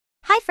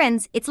Hi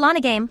friends, it's Lana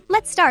Game.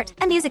 Let's start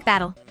a music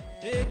battle.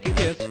 Take a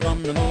kiss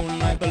from the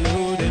moonlight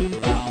balloon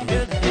bound.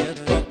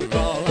 It's what we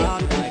call our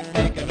night.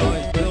 Make a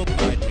noise, we'll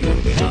fight.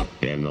 Moving up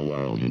in the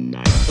world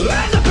tonight.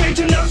 There's a beat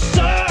in the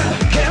sun.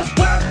 Guess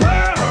we're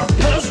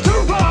purpose to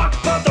rock,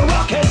 but the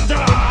rock has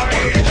died.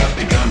 It's just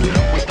begun.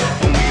 We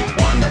stop when we've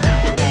won.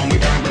 We're born, we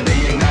die, we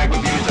reignite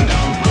with views and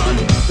dumb fun.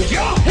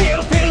 You're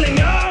here feeling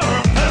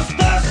nervous.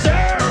 The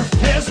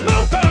surface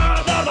will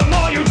further the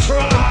more you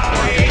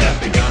try. It's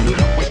just begun.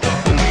 We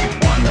stop when we've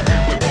won.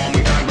 We're born,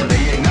 we die, we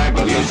reignite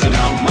with views and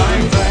dumb My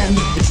friend,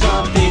 it's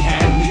not the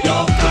end.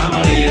 Your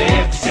family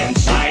lives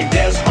inside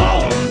this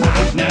hall of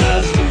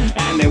madness,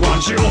 and they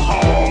want you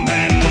home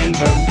and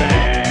into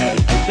bed.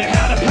 They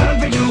had a plan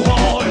for you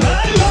all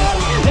along,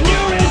 and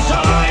you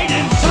reside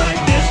inside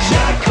this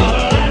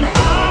jackal and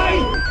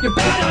hide. You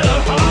better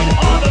hide,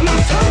 or the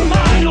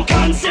mastermind will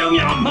consume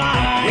your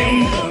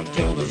mind. Up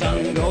till the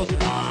sun goes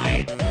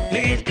by.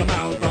 Please come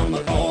out from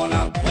the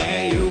corner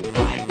where you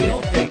hide.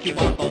 We'll pick you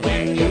up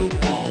when you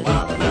fall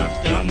while the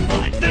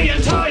mastermind. The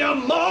entire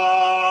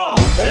mall.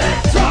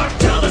 Let's rock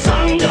till the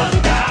sun goes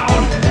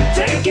down.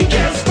 Taking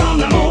gifts from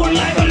the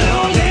moonlight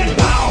balloons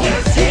inbound.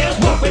 This here's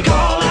what we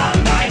call our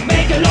night.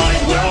 Make a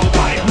noise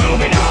worldwide,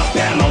 moving up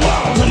in the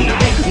world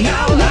tonight.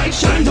 Now light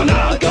shines on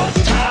our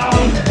ghost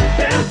town.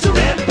 Best to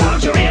rip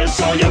out your ears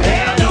so you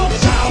hear no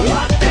sound.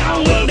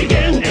 Lockdown will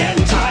begin in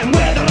time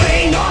where the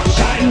rain or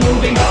shine,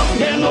 moving up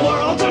in the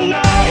world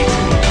tonight.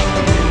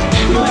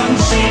 One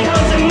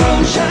seals in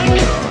motion.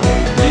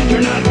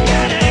 You're not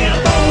getting a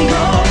phone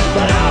call,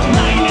 but our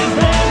line is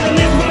there and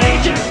this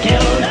rage just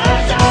killed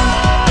us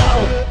all.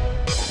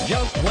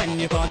 Just when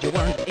you thought you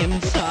weren't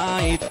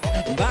inside,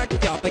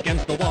 backed up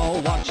against the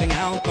wall, watching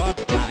out for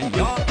time.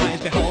 Your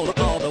eyes behold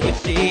all that we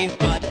see,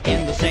 but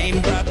in the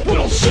same breath,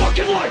 We'll suck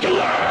it like a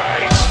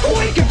light.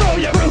 We can throw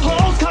you through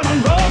holes, cut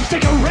on ropes,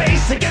 take a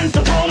race against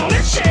the toll on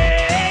its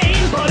chain.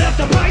 But if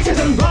the price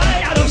isn't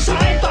right, out of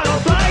sight, final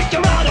flight,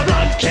 you're out of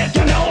luck, kid,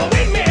 you know what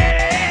we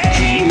mean.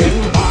 Keep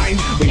in mind,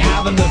 we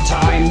haven't the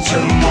time to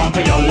mourn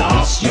for your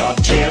loss. Your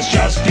tears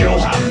just fuel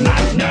our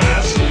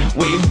madness.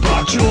 We've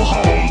brought you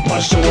home,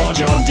 pushed towards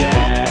your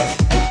death.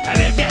 And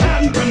if you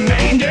hadn't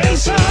remained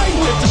inside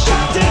with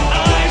distracted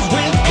eyes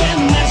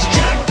within this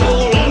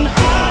jackal and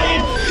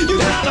hide,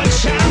 you'd have a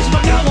chance,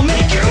 but now we'll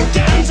make you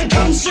dance and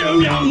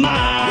consume your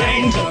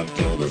mind. up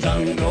till the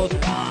sun goes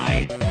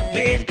by.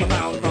 Please come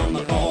out from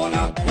the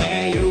corner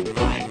where you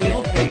hide.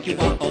 We'll pick you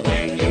up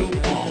when you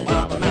fall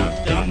while the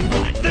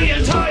mastermind. The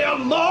entire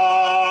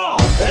mall.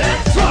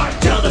 Let's rock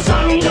till the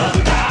sun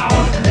goes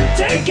down.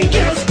 Taking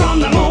gifts from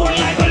the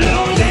moonlight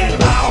balloons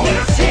inbound.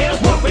 This here's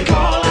what we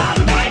call our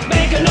night.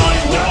 Make a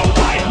noise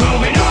worldwide,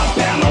 moving up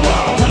in the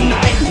world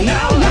tonight.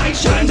 Now light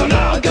shines on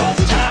our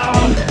ghost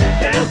town.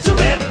 Best to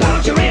rip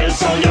out your ears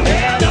so you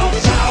hear no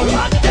sound.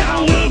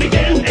 Lockdown will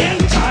begin in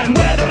time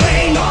where the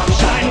rain or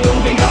shine,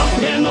 moving up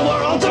in the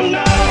world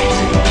tonight.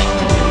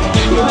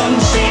 One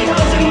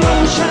seals in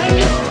motion.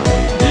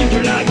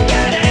 You're not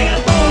getting a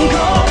phone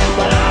call,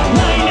 but our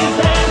line is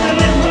there and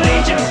this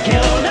rage just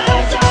killed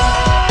us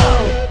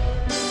all.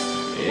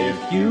 If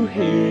you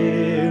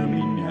hear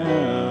me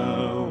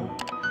now,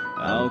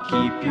 I'll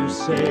keep you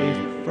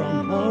safe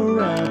from a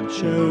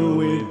rapture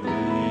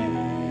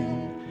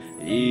within.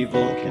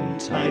 Evil can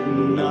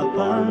tighten up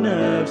our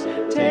nerves,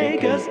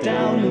 take us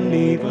down and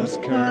leave us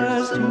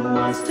cursed. Who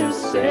wants to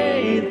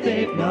say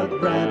they've not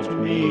wrapped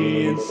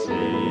me in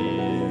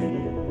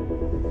sin?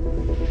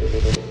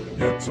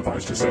 Yet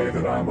suffice to say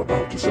that I'm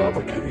about to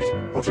suffocate.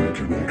 I'll take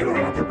your naked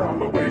off your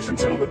arm waist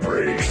until it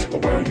breaks.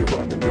 But when you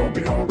run, don't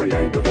be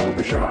hurrying, don't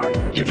be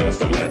shy. You're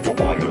just a little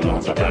one who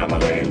lost a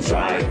family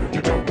inside.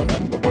 You don't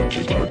remember what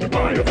she's learned to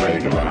buy a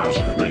fake arouse.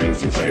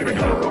 Reusing saving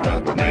her,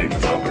 that remains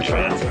as up a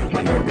chance.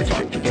 My nervous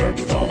like to turn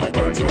to all my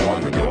birds who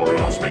want to go.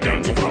 Else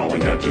begins to flow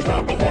and yet just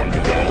not the one to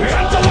go.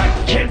 It's a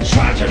wicked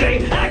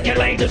tragedy,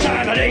 accolade to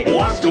sanity.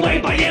 Washed away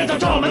by years of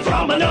torment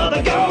from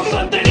another ghost.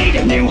 But they need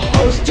a new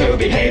host to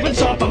behave and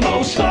suffer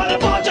most. But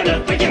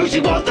unfortunate for you, she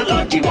was the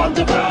lucky one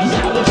to burst.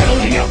 Now the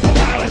building up the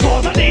palace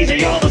wasn't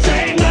easy all the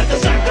same. Let the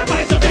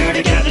sacrifice of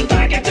duty get us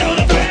back into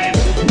the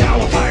flames. Now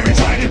a fire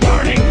inside is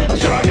burning, I'm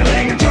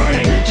struggling and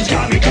turning. She's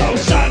got me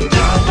close, don't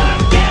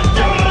forget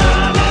to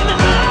run and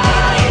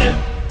hide.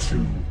 2,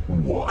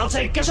 1. I'll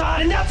take a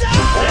shot and that's it.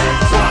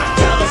 Let's rock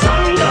till the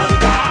sun goes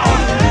down.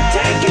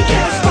 Taking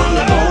gifts from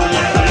the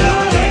moonlight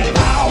balloons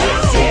inbound.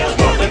 This here's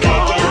what we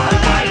call our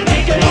night.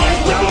 Make a noise,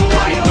 we'll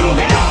fight,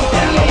 moving up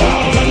in the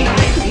world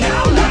tonight.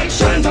 Now light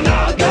shines on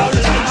our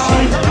ghost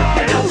town.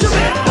 Best to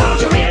rip out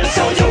your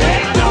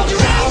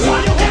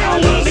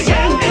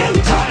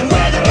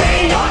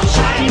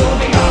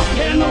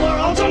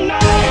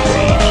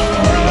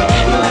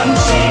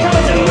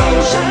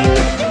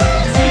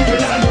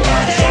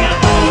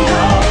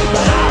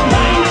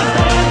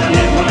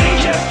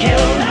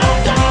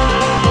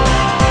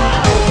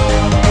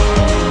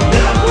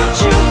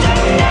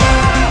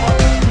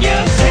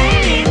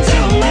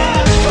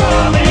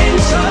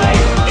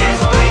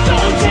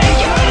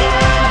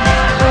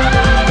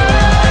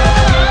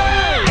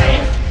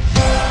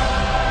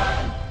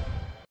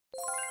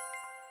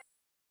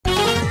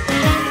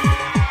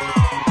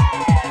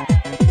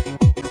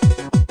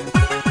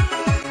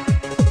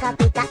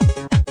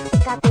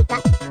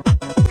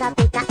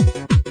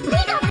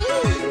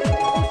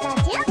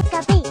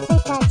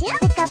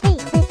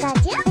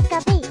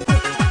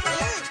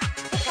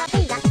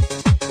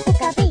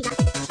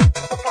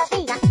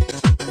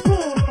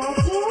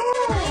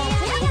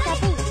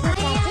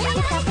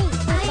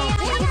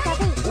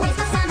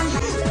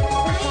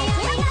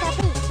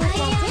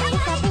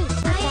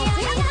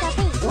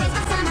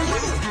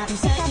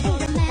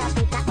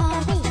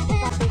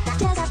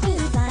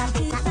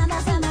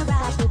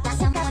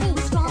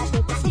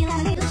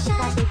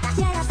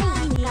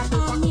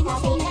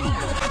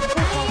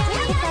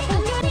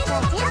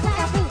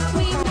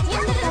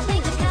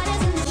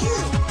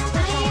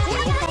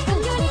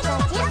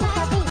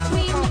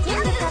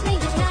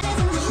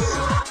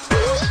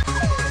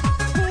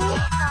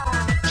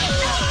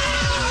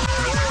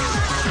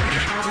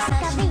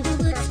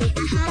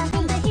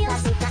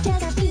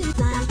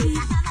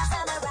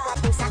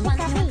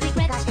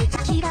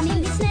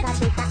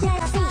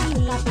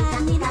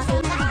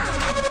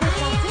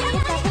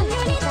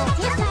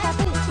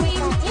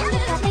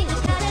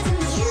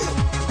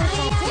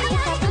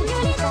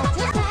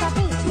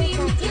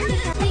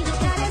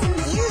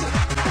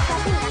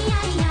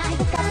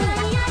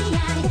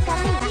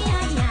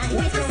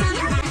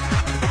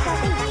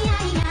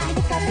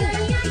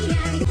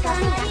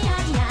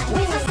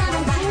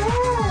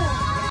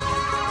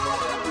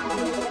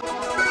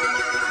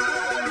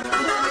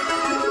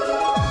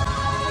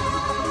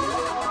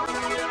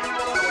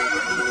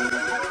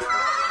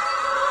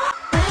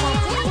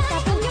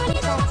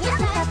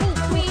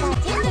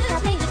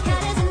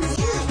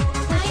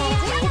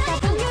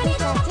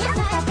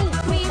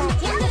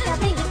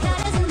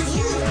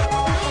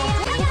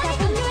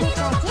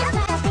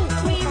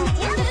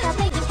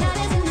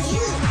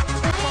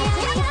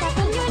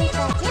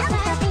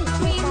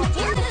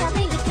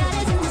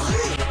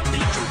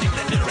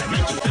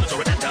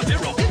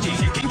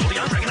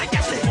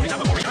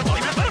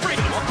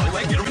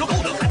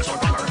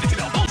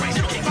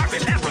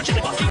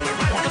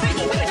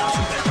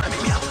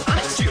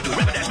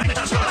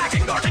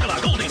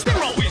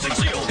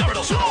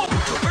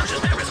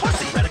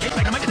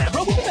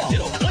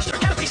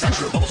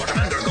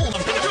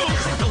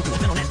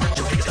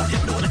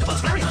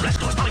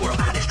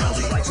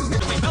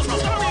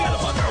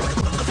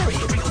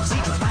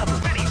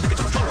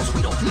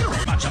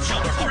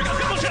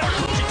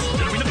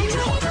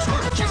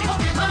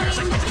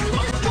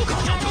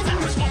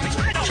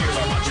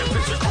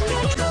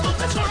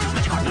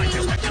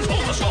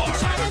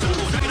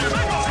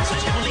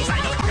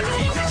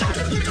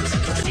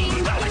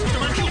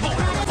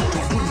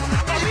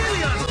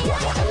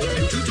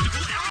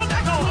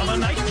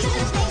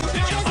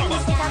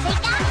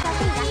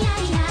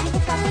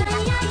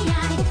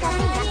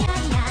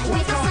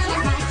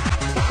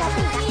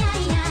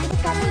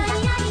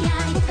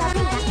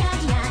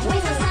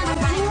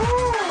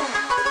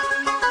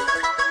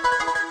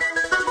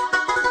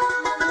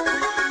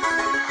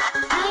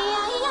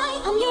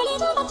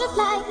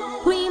like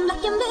cream,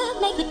 like your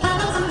milk, make the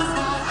colors in the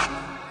sky.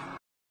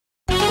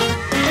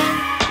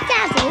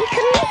 Daddy,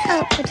 can we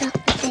help put up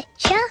the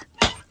picture?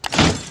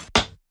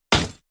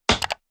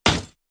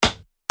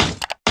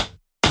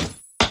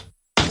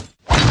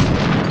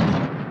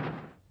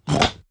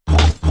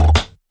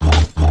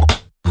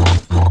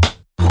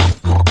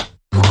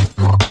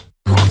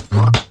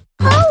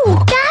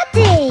 Oh,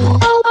 Daddy!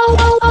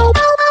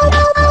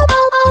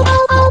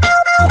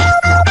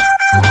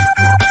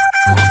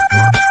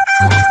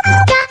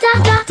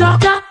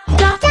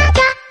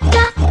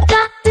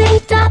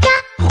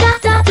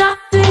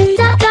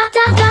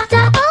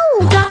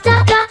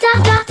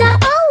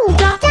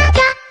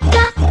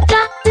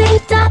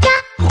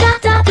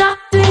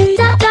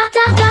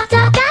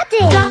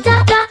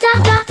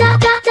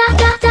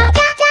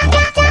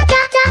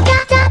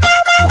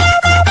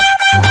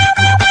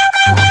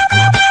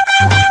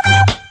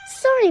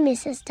 Sorry,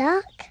 Mrs.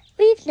 Duck.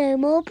 We've no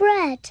more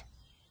bread.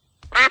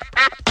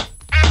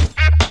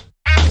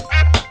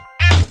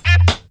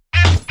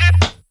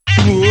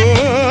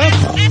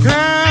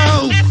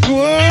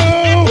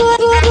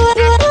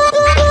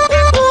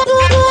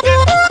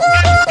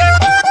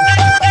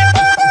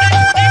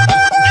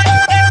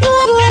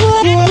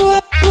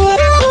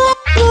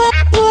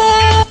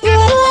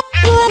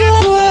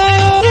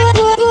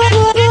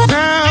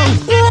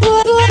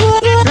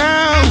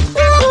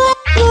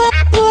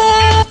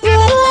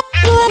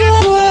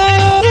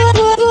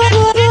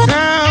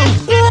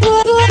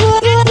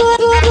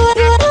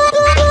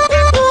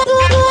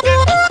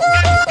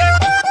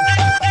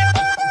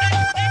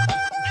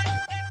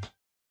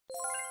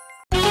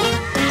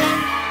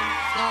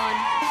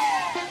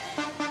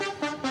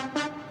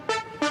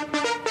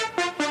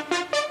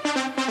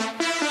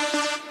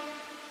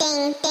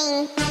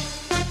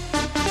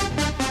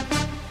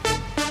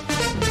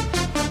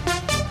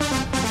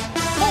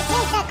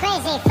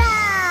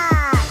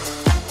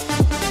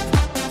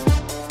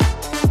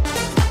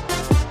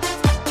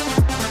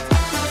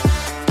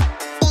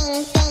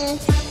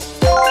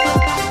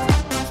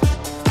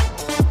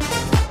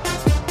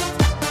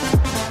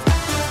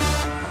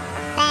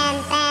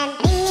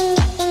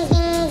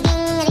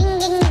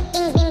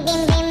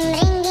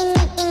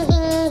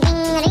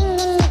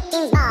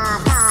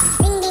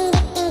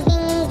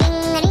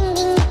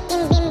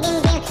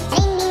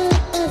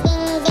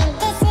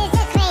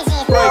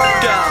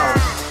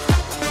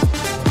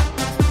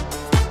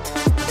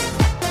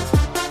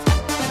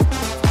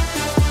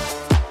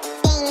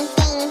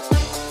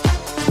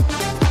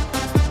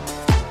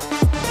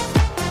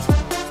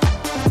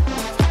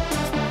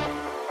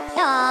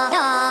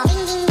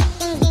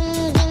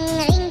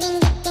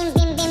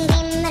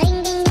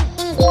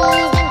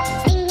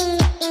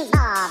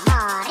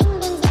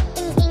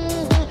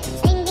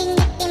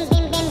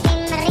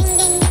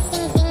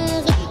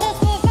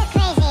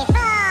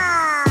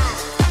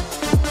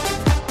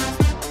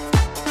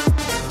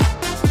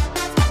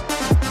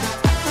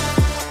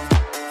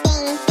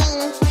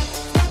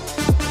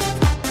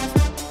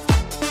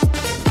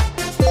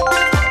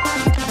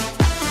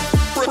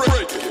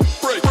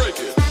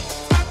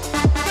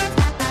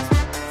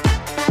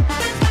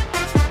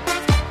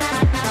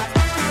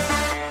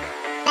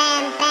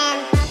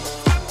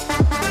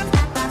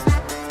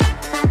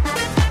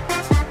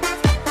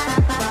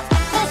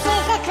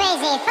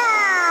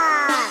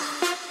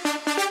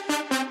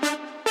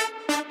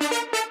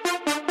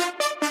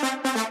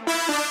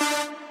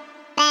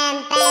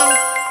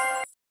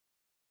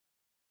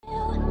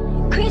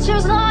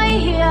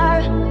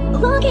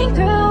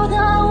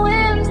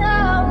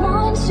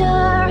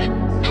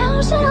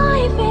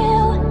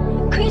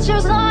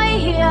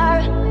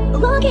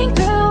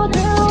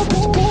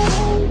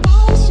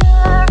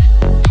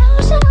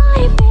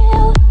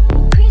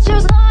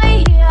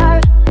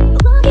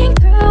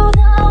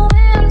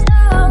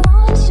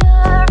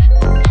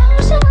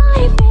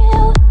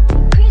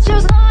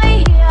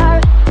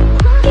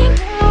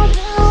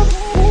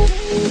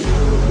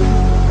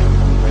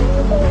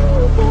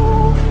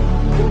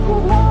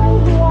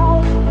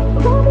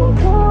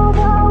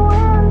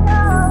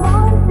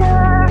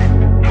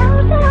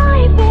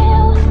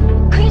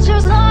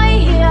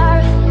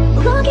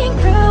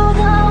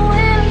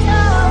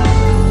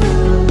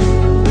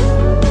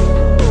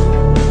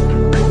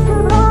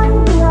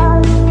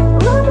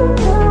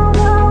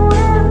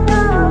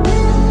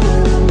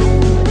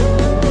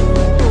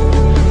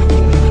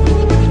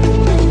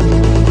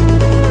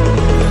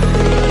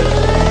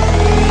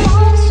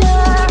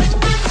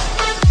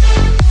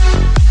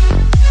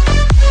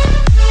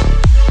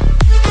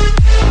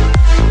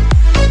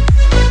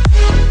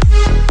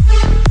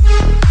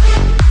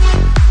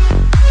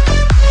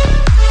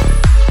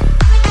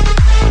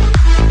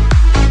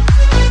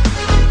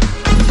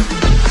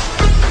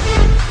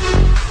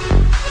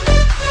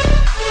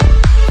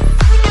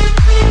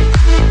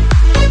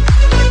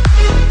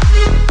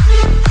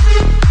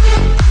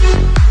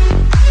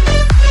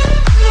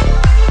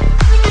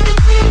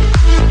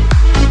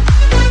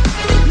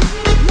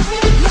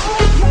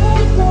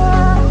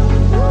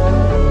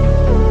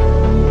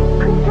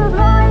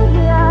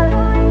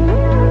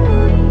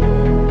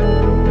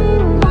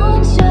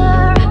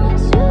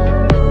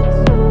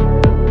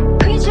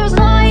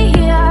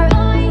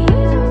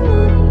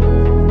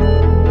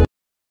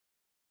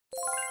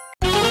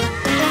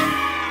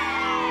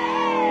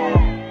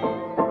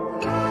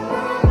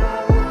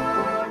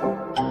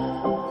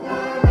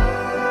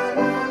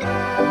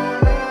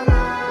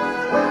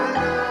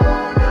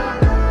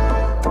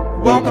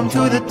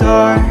 to the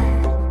door.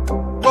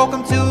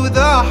 Welcome to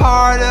the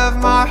heart of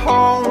my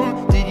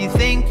home. Did you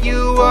think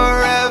you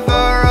were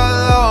ever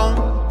alone?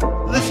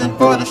 Listen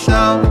for the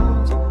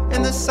sounds.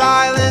 In the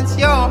silence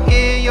you'll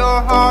hear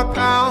your heart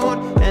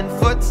pound, and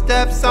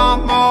footsteps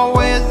I'm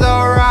always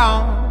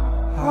around.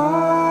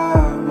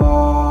 I'm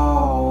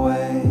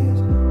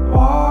always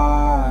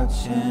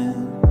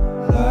watching,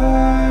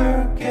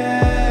 lurking.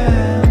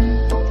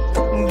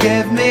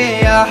 Give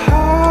me a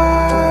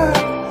hug.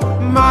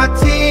 My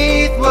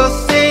teeth will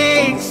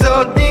sink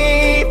so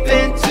deep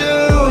into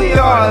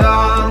your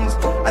lungs.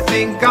 I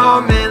think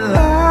I'm in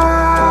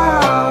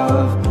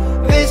love.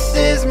 This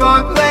is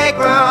my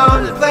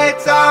playground, and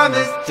playtime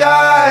has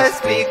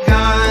just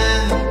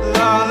begun.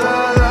 La la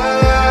la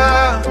la,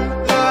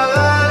 la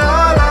la la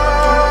la,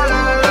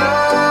 la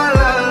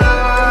la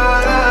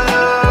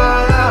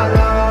la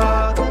la.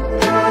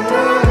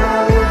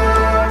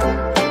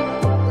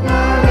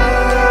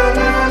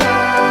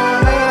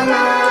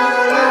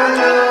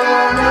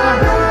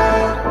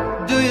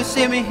 Do you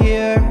see me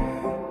here?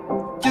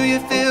 Do you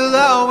feel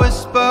the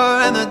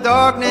whisper in the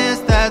darkness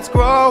that's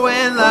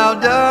growing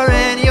louder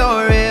in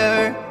your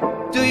ear?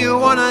 Do you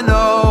wanna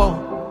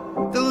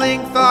know the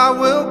length I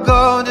will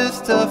go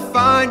just to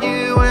find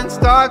you and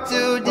start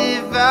to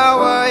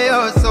devour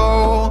your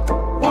soul?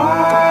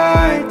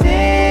 Why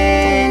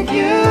did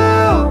you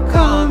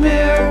come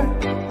here?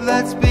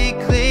 Let's be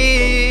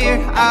clear,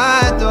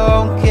 I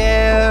don't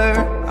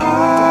care.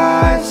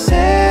 I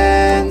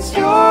sense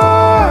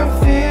your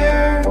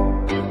fear.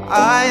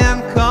 I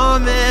am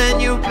coming,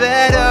 you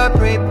better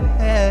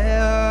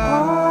prepare.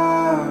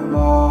 I'm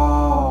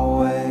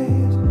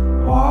always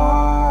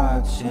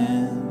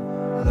watching,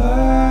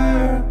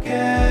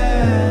 lurking.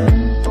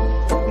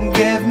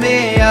 Give me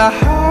a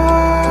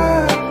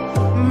hug.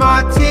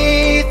 My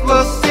teeth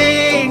will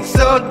sink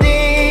so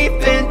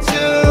deep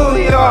into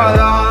your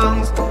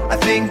lungs. I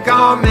think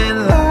I'm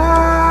in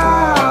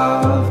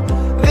love.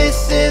 This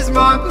is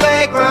my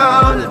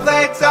playground, and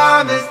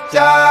playtime has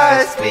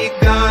just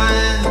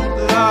begun.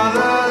 La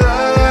la la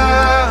la,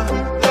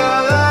 la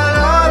la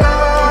la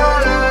la, la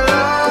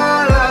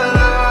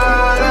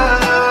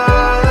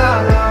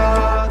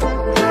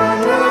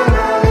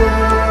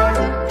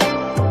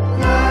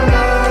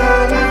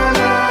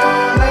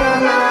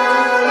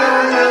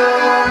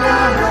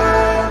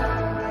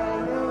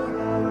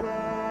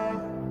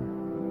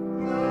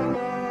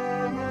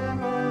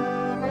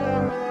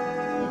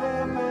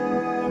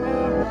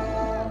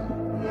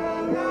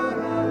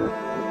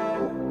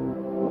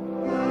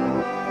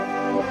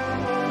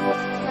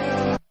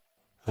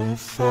I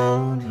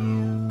found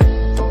you.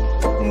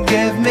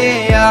 Give me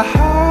a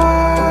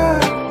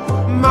hug.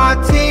 My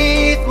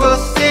teeth will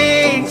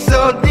sink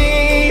so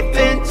deep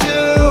into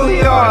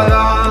your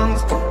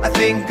lungs. I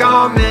think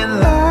I'm in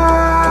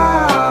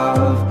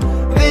love.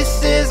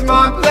 This is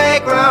my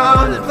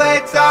playground, and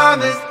playtime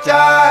has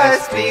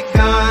just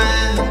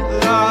begun.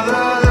 La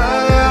la la.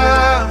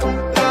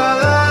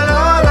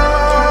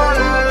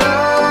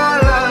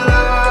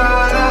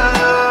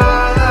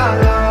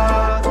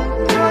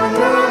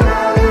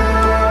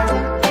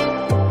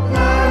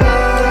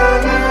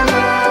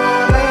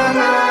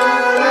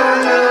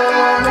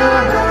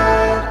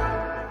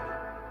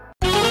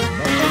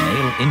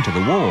 Into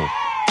the wall.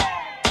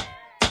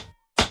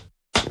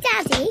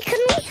 Daddy, can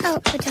we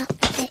help put up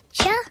the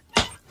picture?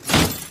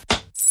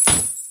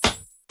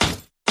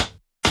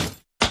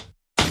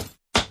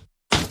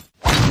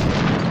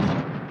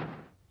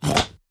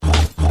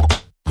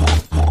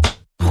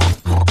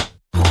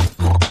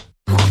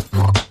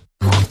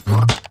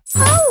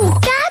 Oh,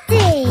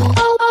 Daddy!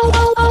 Oh,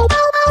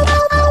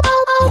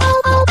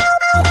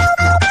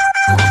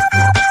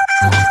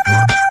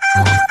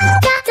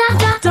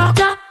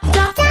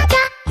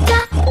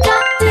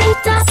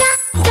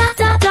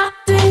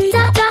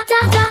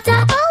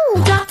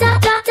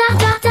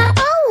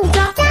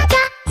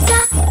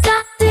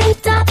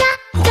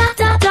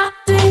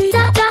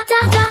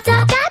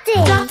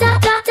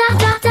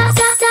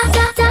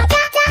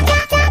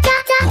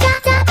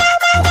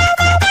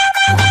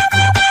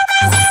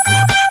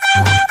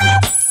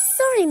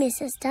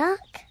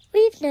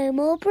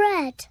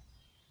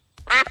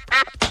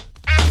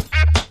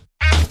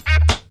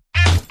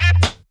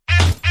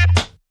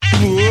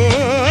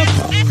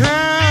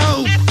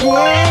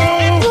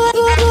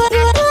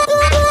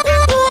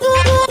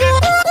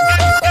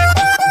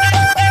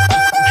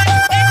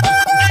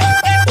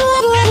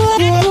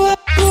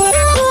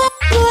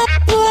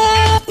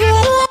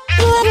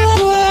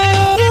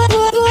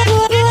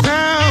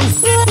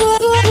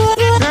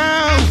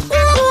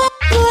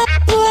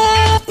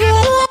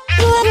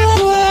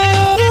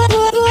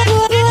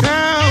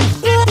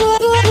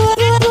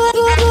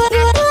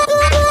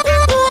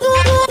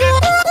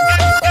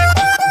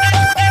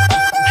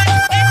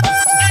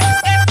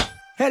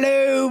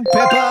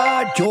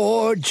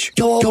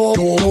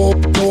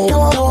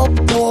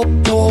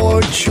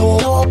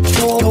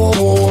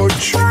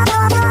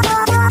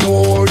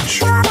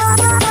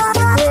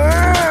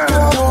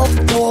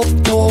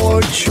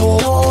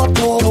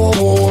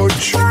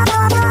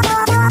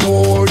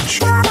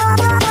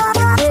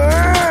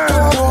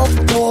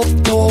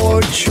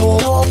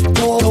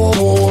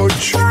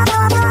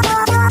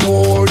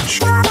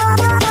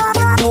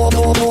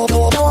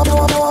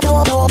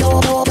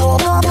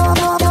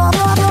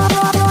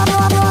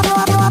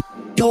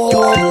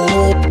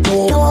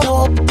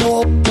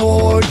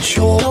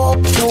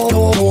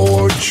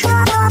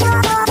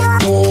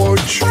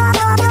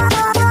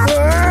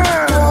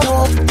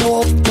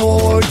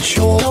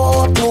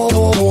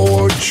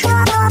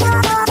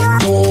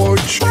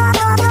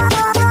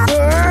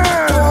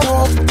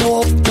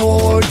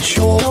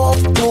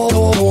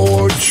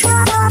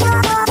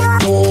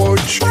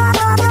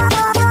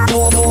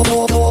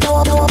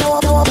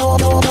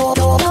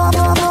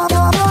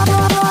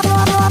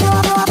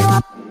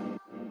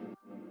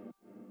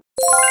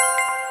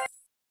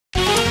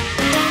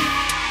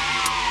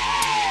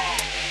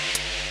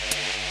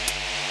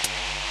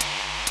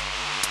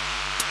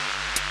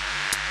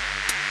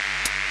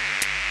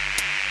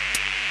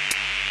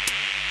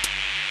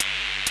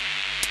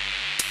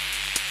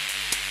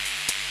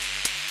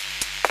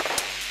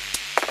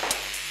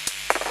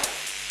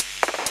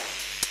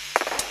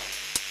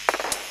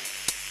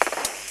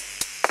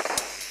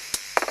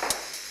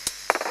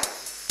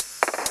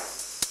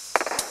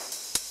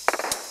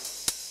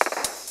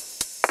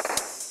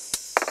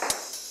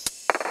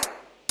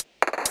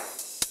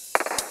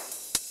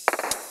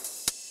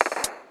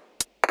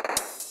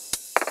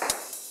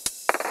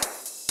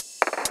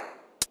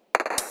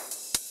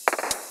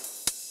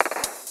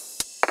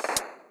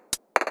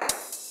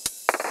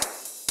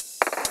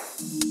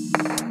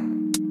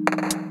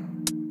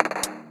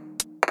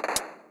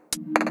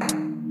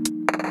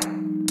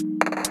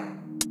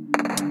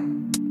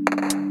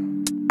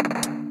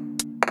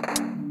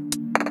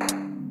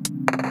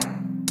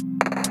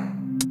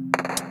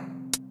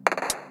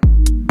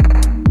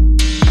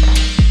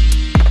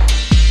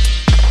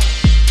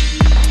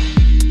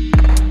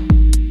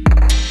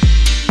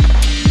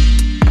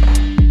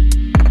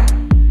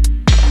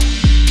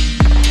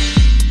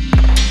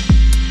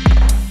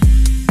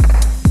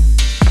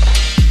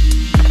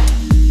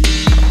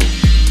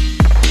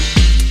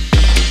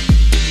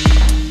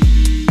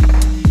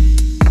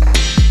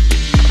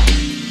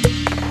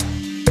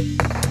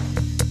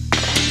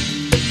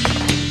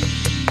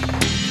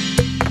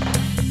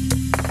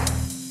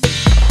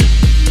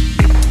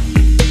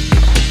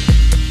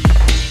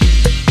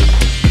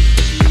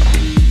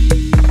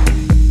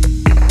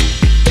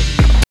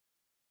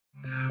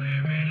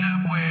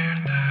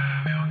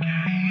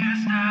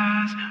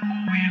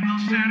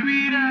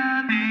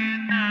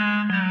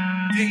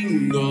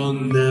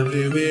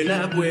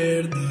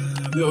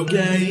 Veo que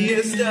ahí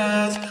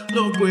estás,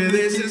 no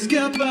puedes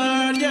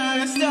escapar,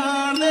 ya es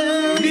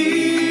tarde.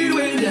 Miro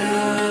en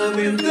la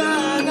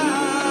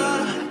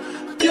ventana,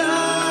 te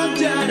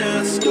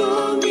hallarás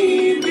con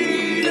mi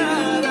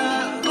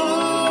mirada,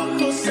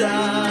 ojos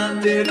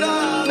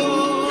aterrados,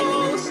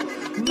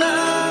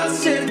 más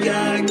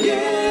cerca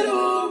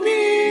quiero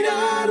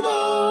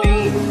mirarlo.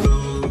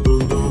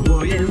 Cuando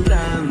voy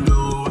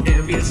entrando,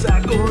 empieza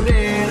a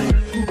correr,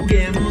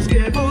 juguemos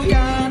que voy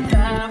a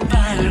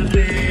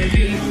taparte.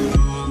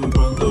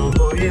 Cuando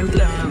voy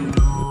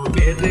entrando,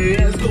 que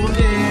te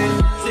escoger,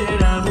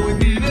 será muy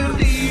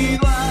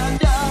divertido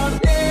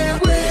hallarte.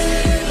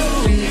 Puedo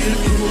ir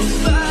tus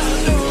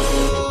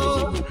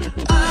pasos,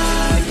 a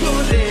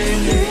correr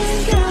en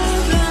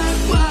cada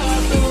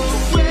cuarto.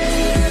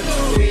 Puedo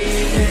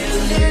ir el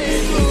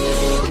eco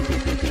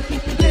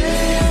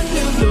del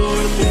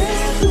temblor de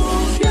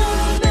tus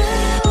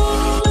llaveros.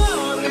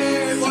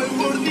 Voy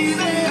por ti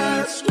de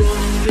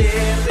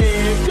esconderte,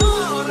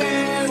 corre,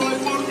 voy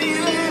por ti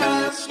de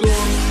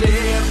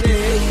esconderte,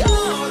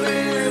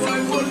 corre,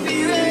 voy por ti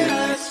de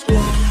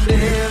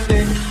esconderte,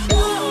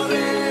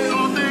 corre,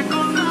 no te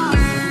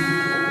encontraré.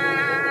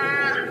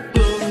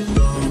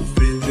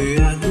 Frente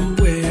a tu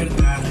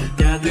puerta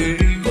ya te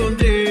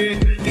encontré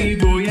y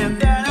voy a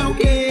entrar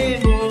aunque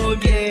no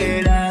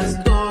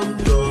quieras,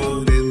 tonto,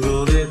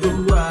 dentro de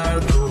tu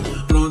cuarto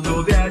pronto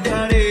te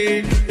hallaré.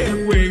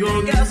 El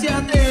juego casi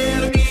ha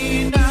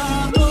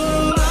terminado,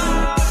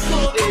 bajo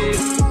de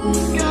tu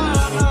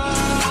cama,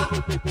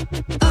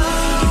 a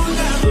un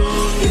lado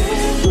de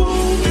tu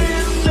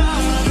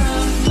ventana,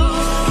 no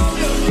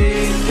me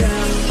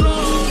olvides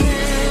sobre.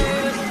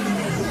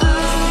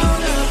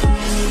 Ahora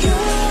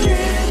buscaré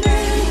en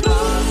el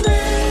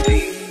closet.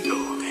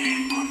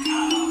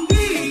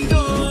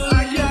 Lindo,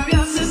 allí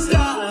habías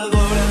estado,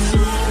 ahora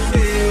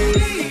supe.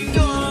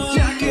 Lindo,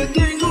 ya que te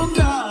he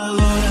encontrado,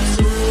 ahora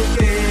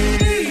supe.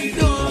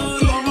 Lindo,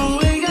 como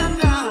he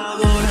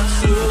ganado, ahora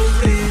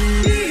supe.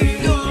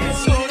 Lindo,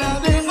 es hora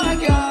de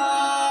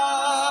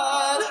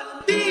fallar.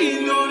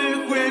 Lindo, el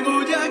juego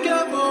ya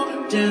acabó,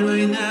 ya no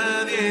hay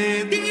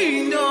nadie.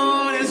 Lindo,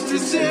 este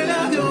es el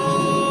adiós.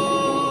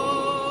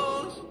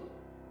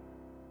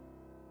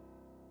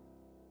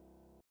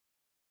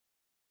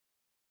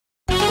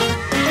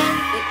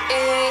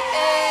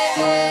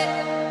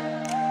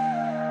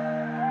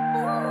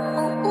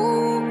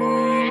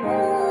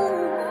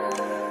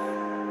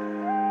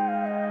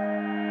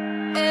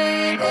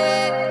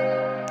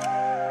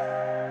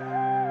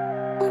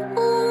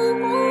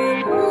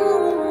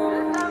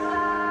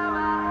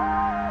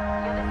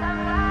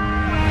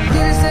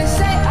 Needless to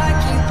say, I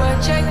keep a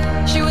check.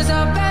 She was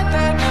a bad,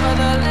 bad,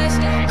 nevertheless.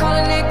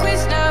 Calling it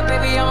quits now,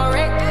 baby, I'm a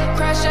wreck.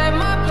 Crash at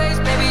my place,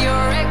 baby, you're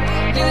a wreck.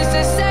 Needless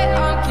to say,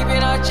 I'm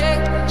keeping a check.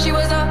 She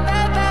was a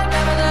bad, bad,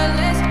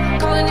 nevertheless.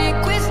 Calling it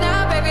quits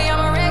now, baby, I'm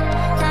a wreck.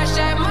 Crash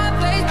at my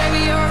place,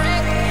 baby, you're a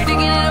wreck.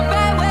 Thinking in a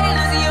bad way,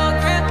 losing your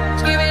grip.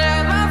 Screaming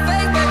at my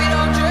face, baby,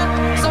 don't trip.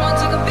 Someone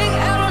took a big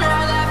L, don't know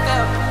how that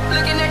felt.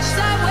 Looking at you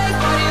sideways,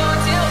 body on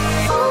tilt.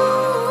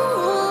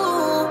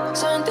 Ooh,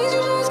 certain things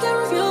you just can't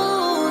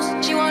refuse.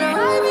 She wanna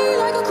ride me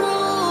like a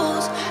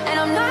cruise, and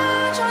I'm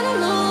not trying to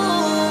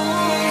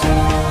lose.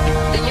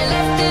 Then you're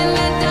left in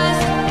the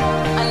dust,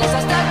 unless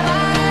I stop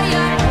by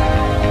ya.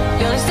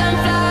 You're the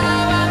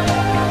sunflower,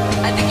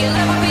 I think your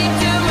love would be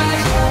too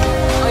much.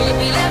 Or you'd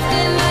be left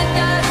in the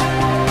dust,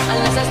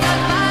 unless I stop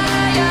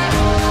by ya.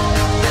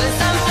 You're the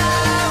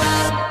sunflower,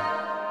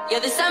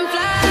 you're the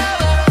sunflower.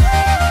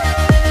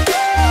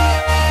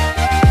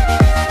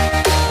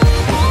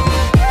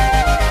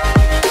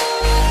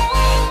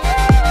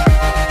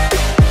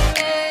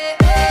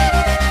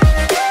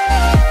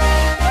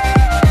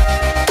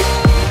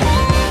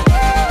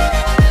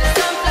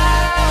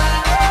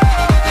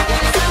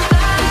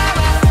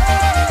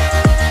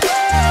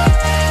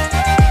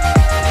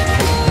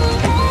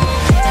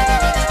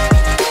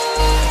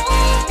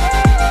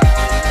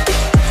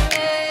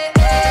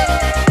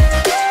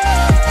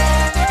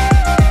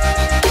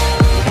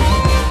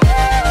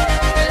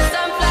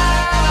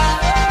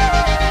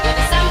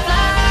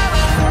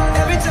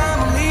 Every time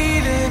I'm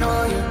leaving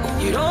on you,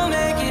 you don't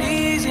make it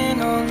easy,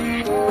 no.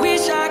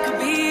 Wish I could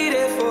be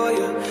there for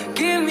you.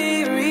 Give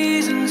me a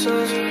reason to.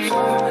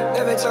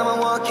 Every time I'm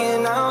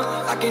walking out,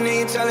 I can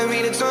hear you telling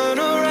me to turn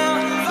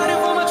around. Fighting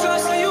for my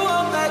trust, so you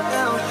won't back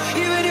down.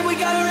 Even if we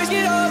gotta risk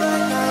it all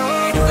right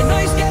now. I know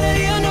you're scared of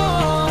the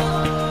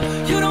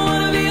unknown. You don't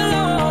wanna be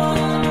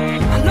alone.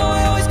 I know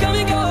I always come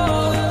and go,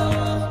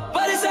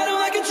 but it's out of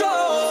my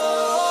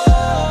control.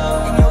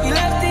 And you'll be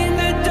left in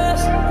the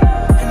dust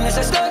unless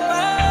I stuck by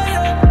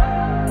you.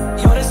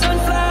 You're the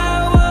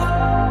sunflower,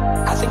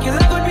 I think your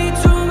love would be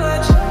too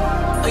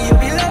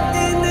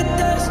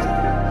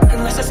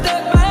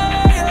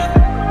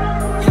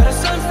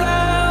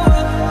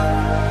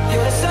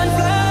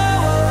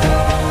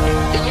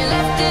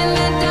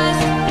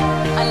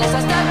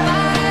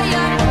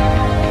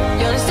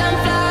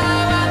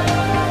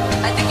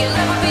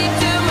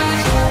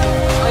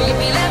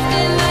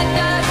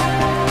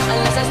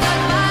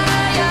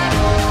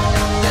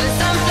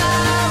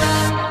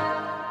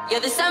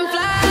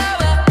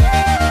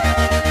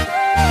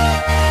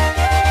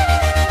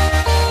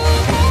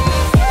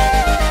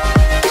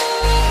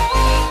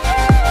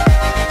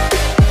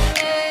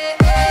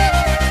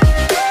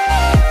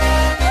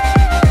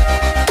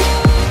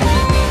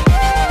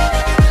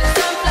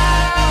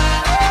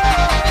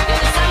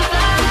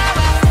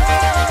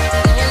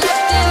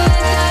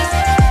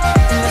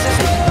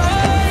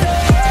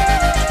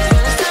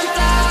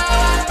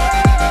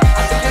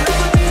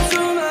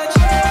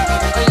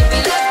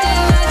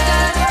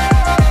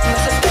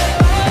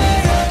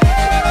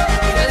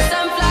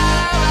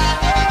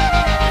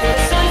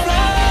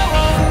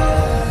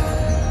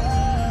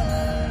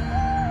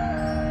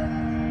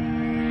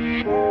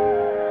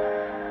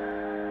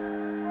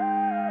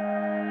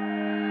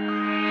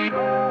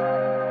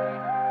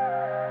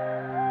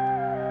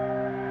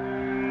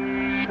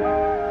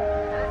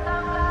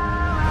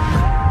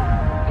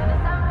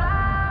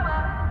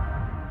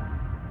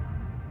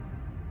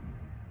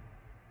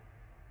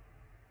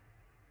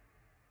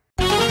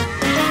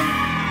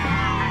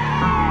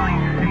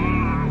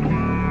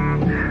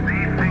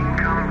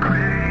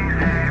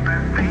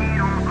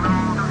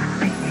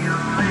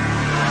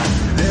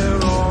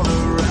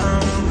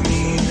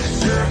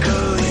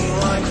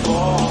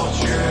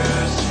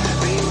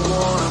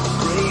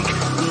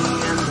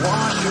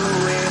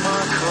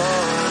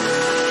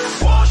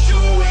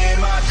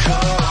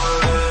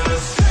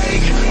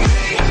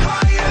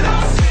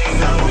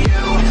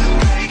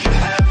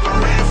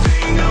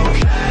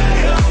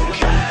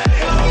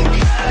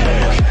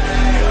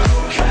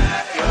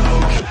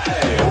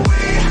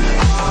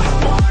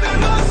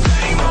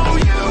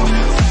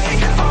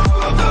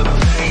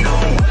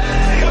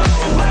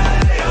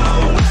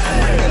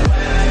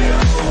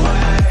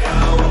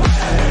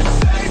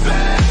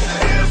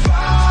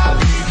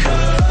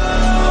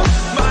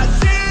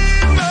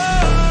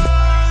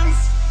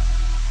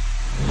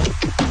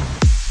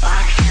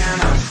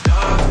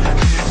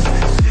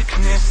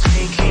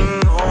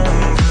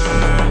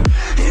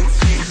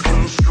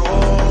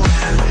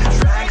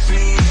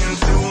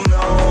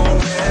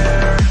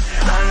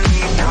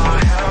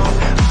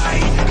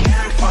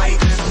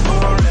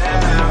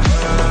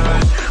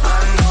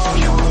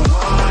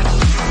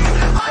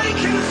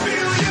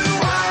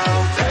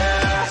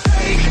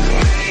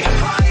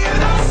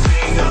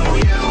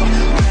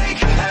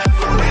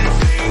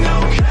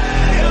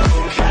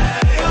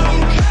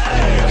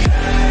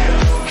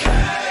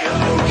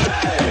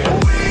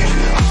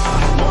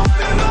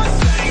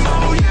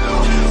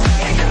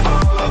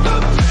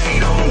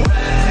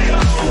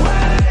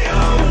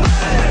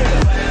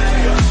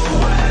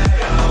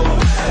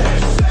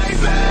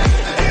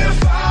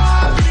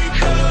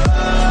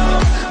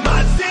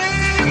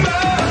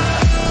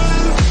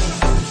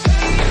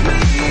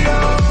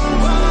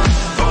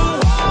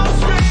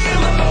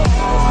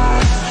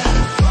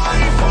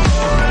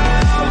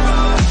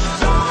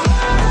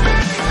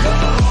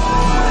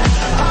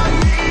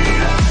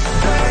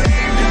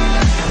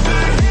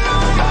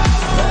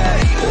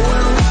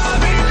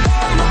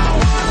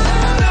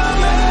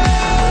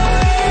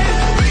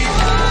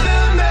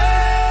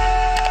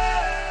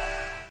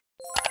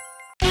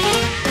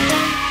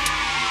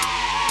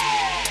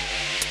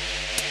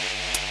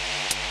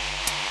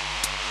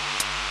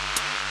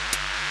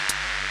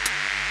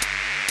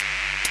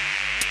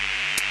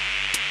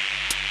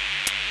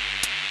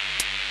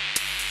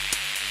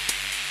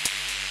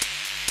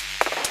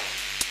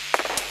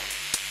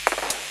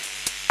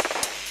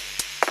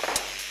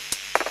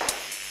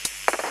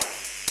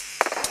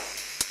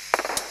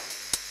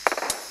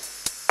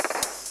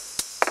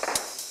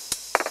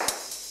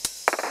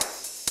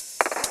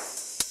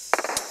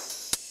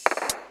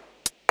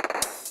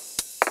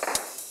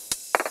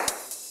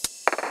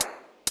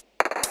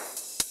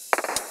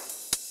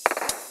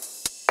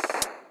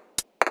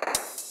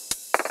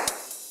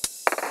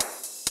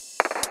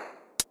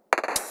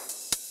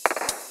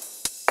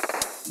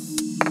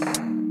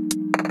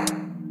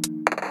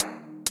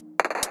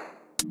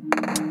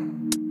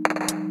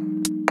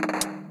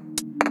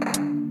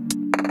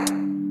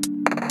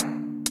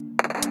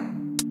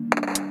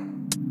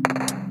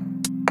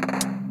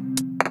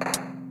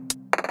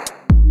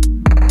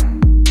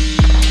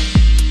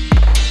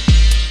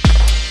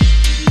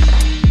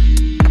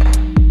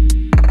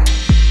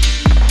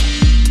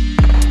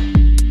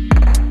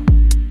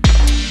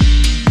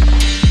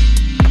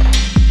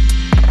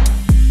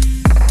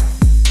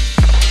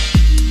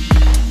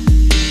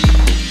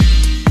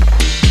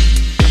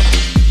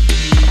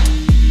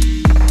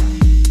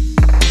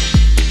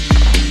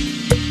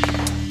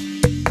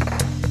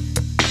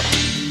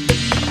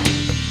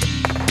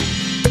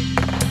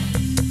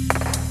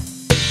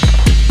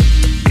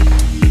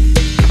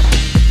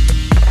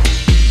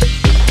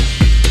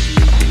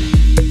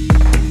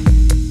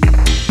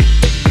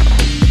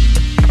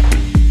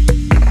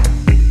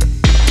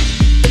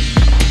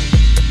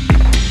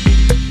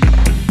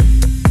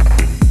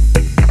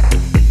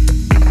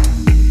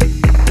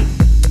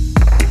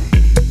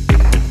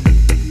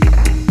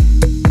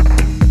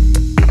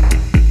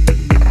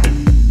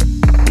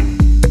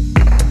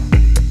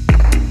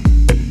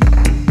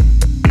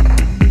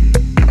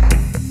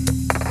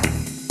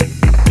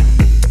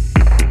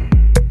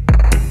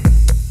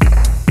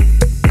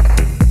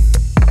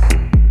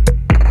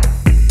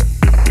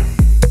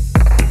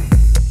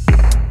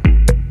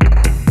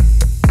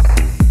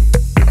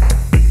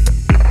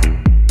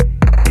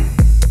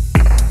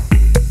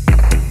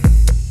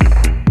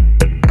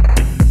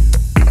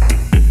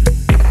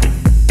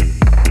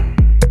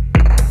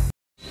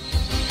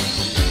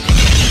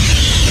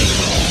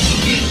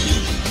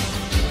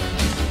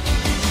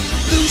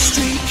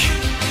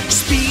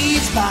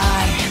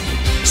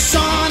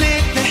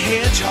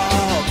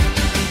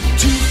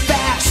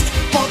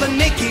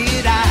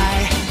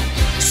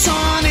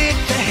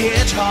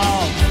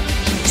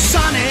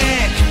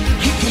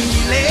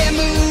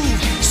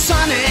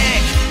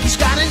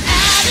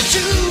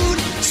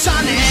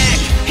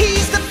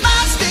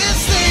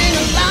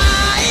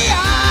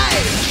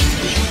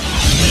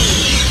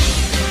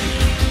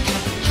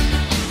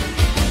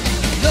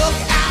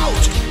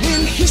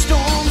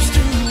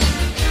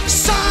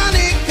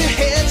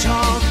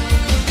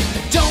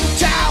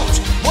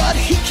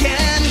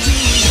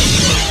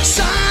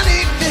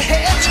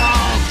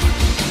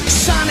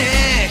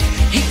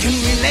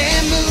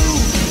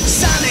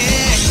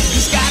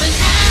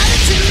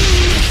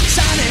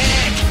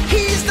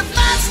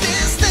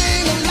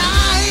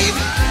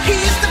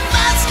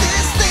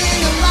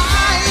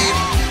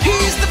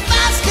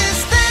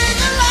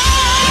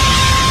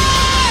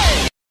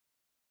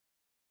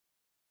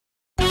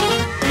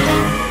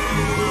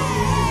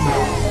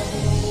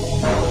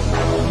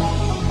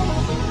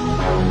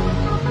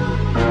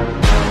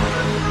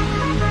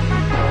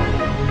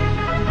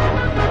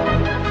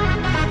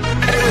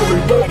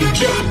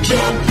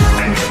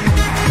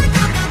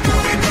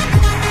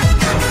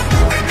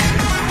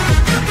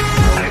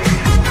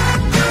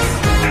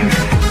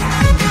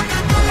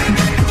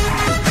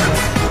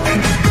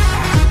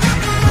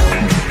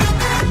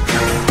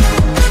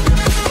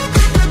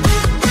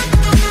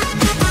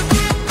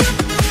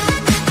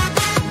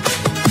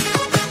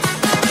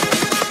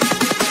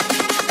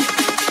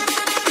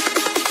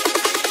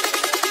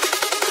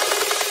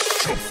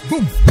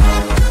Boom.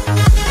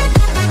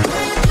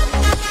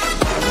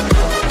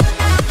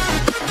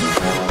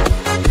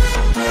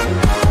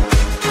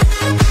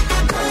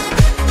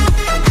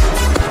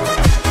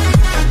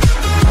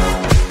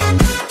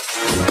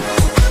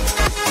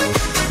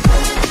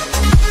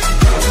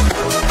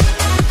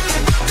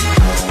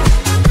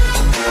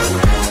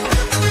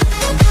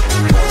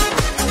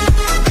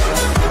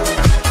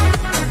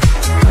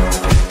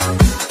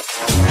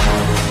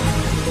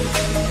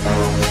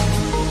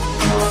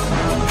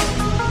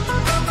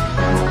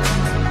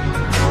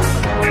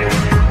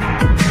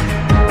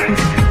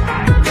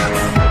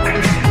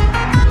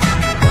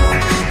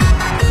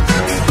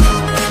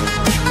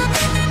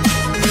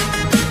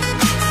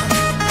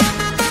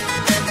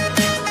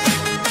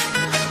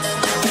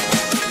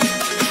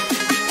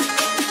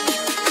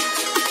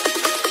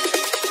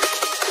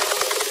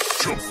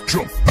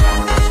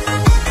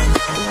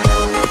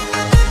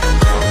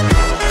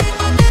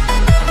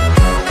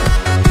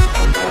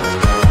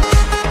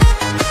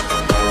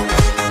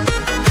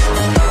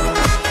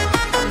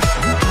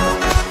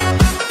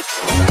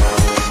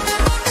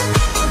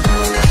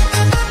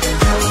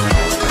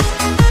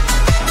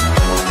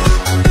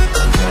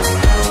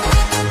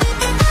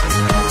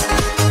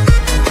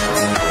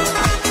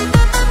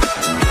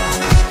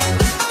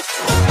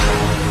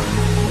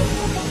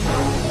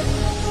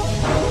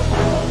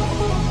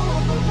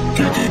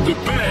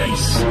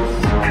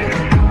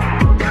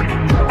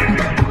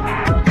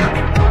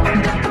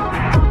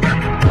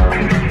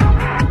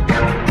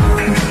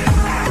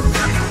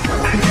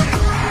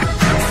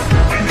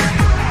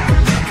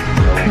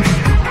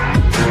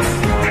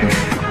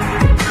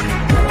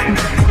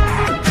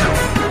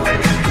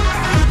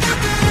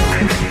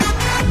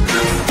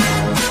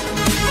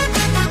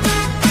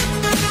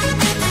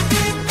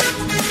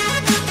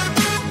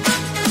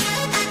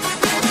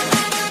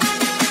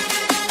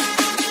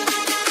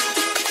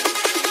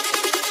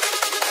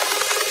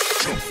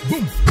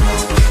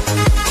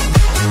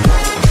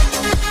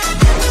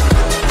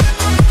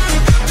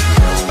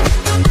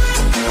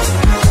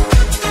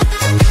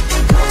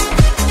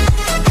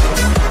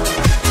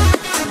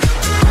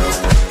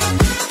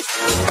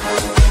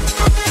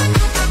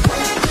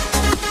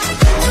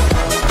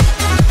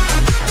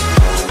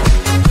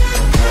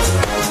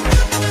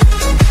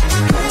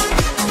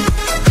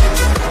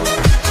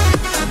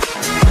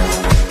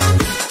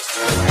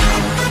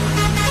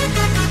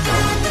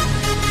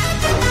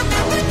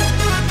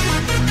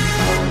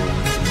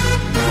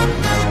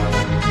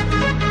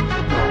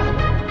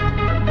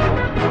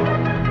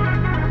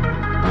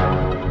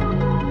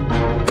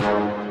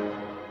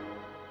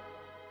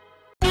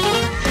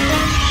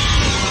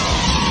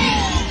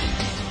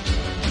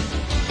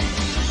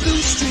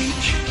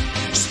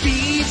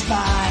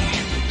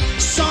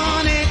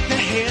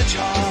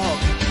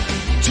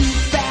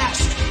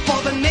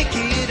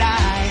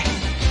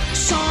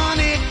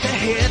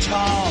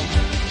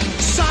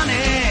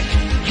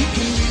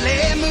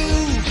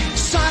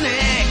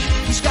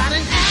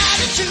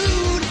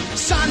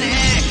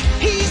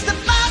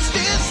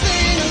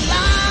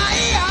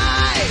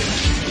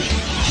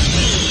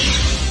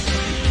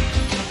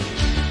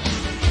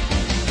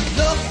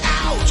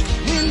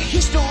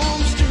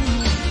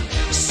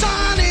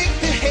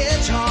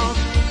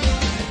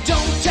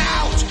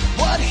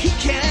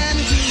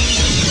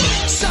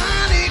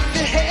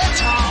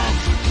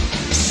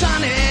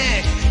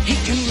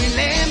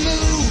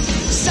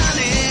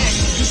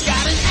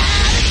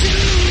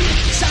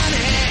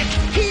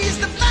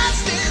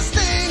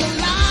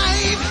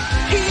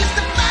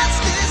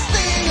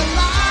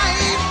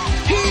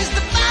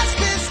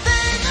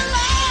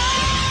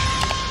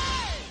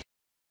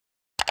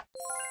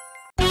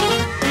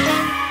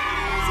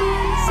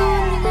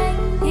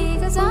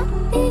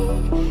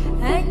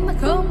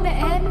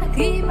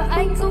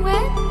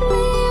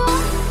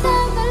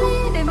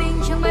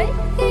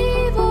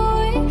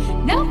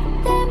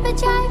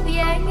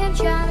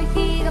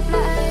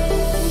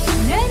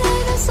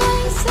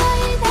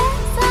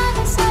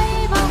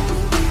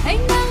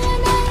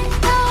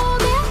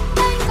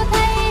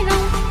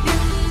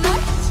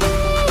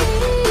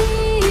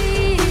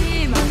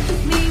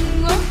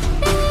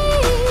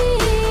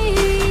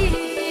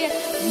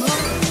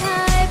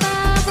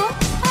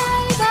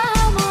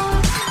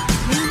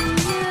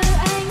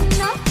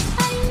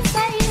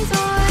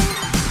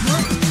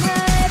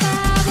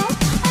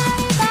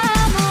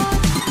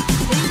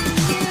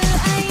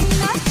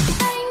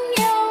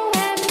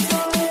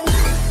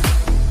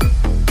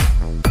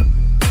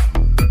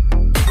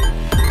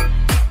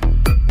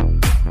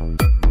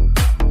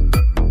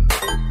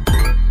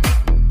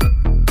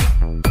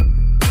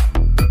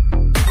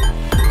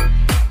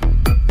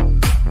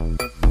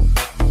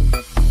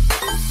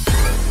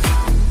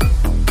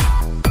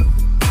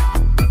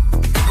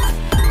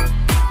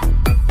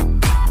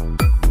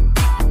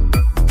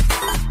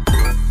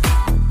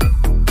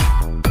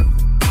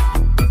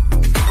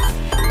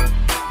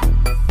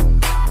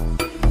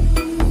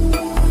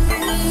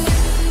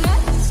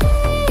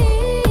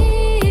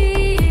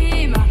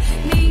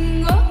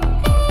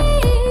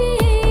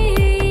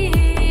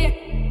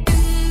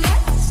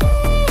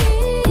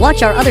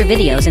 Watch our other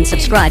videos and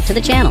subscribe to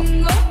the channel.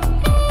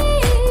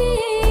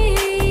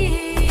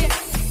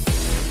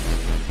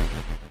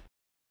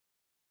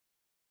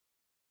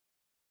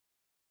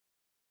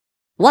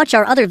 Watch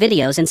our other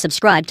videos and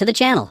subscribe to the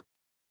channel.